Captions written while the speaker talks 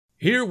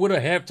Here with a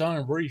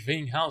halftime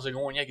briefing. How's it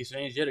going, Yankees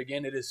fans? Yet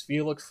again, it is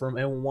Felix from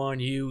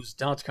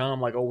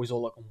NYYNEWS.com. Like always,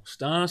 hola, como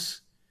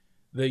estás?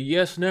 The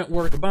Yes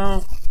Network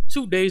about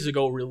 2 days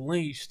ago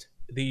released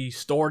the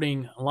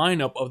starting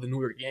lineup of the New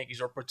York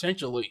Yankees, or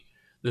potentially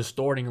the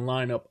starting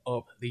lineup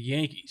of the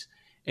Yankees.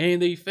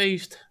 And they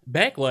faced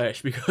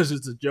backlash because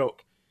it's a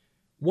joke.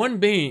 One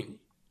being,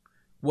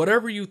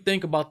 whatever you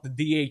think about the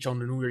DH on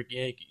the New York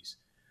Yankees,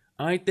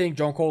 I think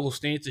Giancarlo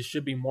Stanton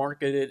should be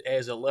marketed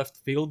as a left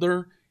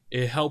fielder.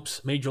 It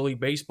helps Major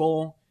League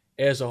Baseball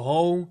as a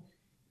whole.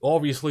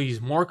 Obviously, he's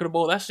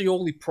marketable. That's the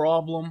only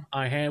problem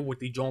I had with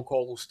the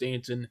Giancarlo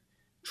Stanton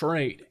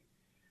trade.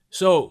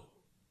 So,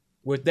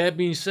 with that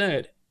being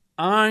said,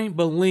 I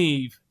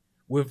believe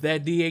with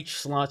that DH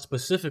slot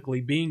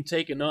specifically being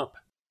taken up,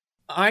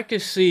 I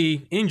could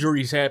see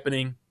injuries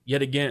happening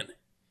yet again.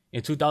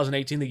 In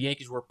 2018, the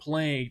Yankees were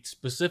playing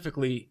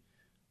specifically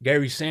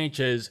Gary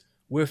Sanchez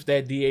with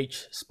that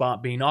DH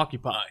spot being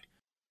occupied.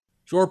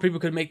 Sure, people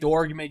could make the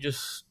argument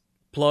just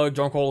plug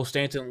Giancarlo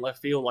Stanton in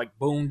left field like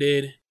Boone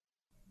did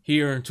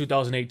here in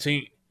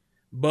 2018.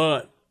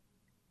 But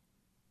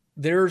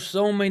there's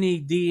so many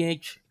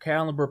DH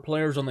caliber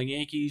players on the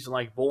Yankees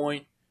like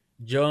Boyd,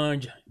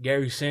 Judge,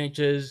 Gary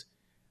Sanchez,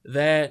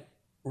 that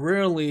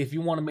really, if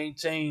you want to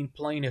maintain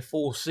playing a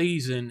full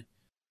season,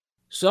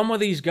 some of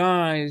these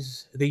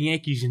guys the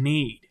Yankees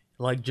need,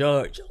 like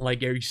Judge, like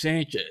Gary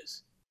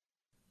Sanchez.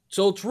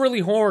 So it's really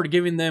hard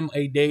giving them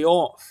a day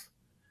off.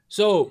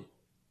 So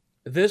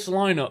this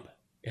lineup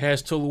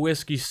has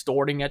Tulowitzki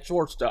starting at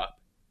shortstop.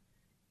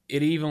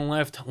 It even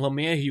left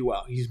LeMahieu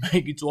out. He's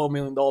making $12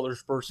 million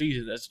per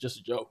season. That's just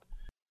a joke.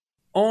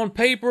 On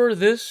paper,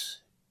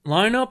 this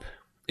lineup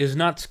is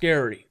not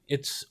scary.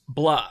 It's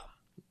blah.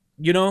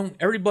 You know,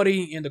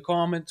 everybody in the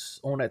comments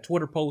on that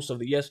Twitter post of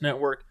the Yes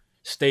Network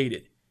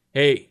stated,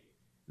 hey,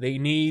 they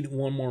need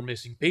one more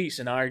missing piece,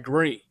 and I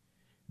agree.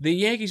 The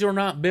Yankees are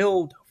not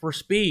built for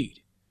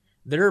speed.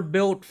 They're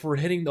built for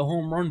hitting the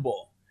home run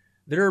ball.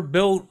 They're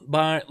built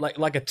by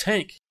like a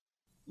tank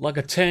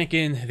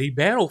in the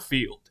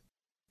battlefield.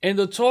 And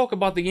the talk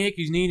about the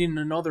Yankees needing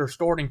another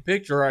starting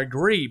pitcher, I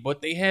agree,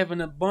 but they have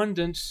an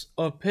abundance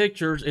of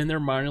pitchers in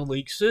their minor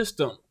league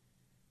system.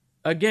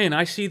 Again,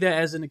 I see that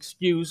as an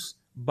excuse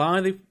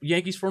by the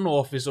Yankees front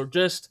office or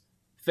just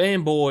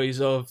fanboys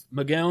of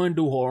Miguel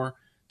Andujar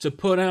to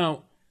put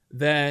out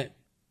that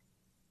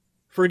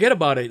forget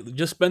about it,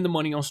 just spend the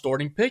money on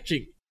starting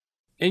pitching.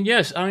 And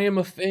yes, I am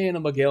a fan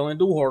of Miguel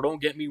Andujar,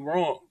 don't get me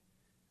wrong.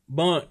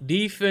 But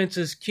defense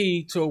is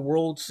key to a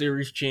World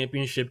Series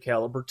championship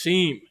caliber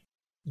team.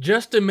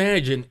 Just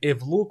imagine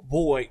if Luke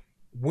Voit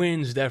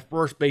wins that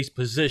first base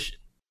position.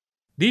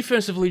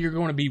 Defensively, you're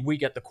going to be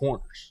weak at the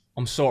corners.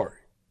 I'm sorry.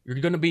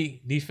 You're going to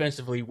be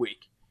defensively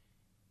weak.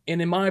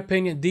 And in my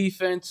opinion,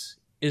 defense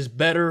is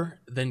better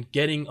than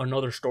getting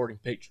another starting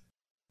pitcher.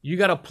 You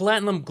got a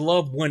Platinum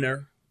Glove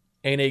winner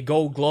and a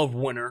Gold Glove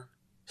winner,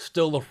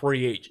 still a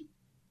free agent,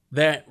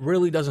 that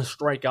really doesn't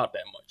strike out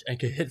that much and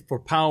can hit for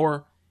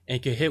power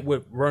and can hit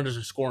with runners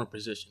in scoring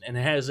position, and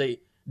it has a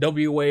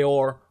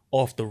WAR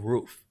off the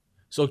roof.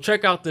 So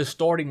check out this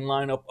starting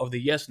lineup of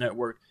the Yes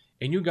Network,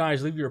 and you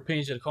guys leave your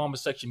opinions in the comment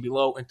section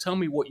below and tell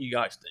me what you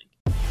guys think.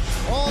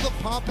 All the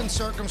pomp and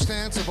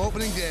circumstance of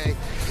opening day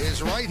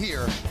is right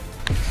here.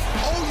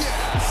 Oh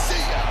yeah, see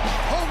ya!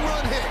 Home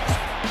run hit.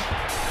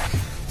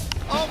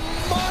 A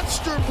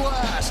monster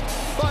blast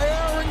by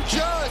Aaron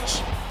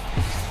Judge.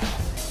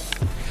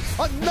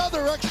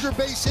 Another extra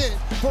base hit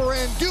for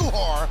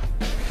Andujar.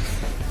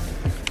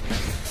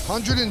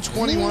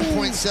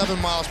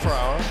 121.7 miles per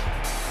hour.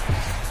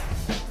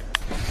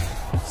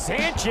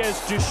 Sanchez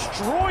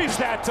destroys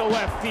that to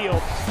left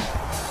field.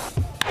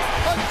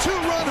 A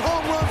two-run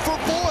home run for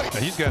Voit.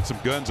 Now he's got some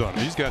guns on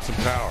him. He's got some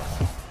power.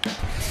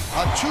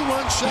 A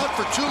two-run shot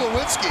for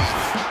Tulowitzki.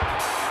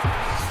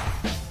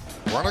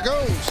 Runner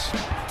goes.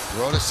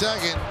 Throw to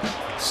second.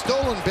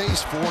 Stolen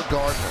base for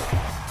Gardner.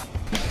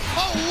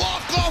 A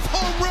walk-off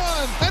home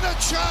run, and a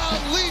child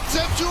leads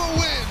them to a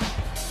win.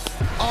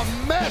 A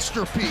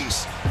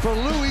masterpiece for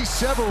Luis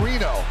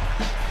Severino.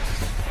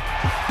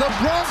 The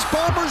Bronx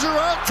Bombers are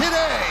out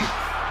today.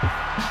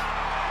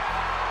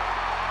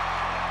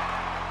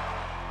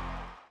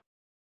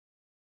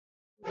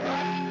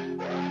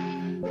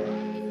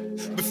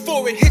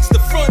 Before it hits the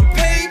front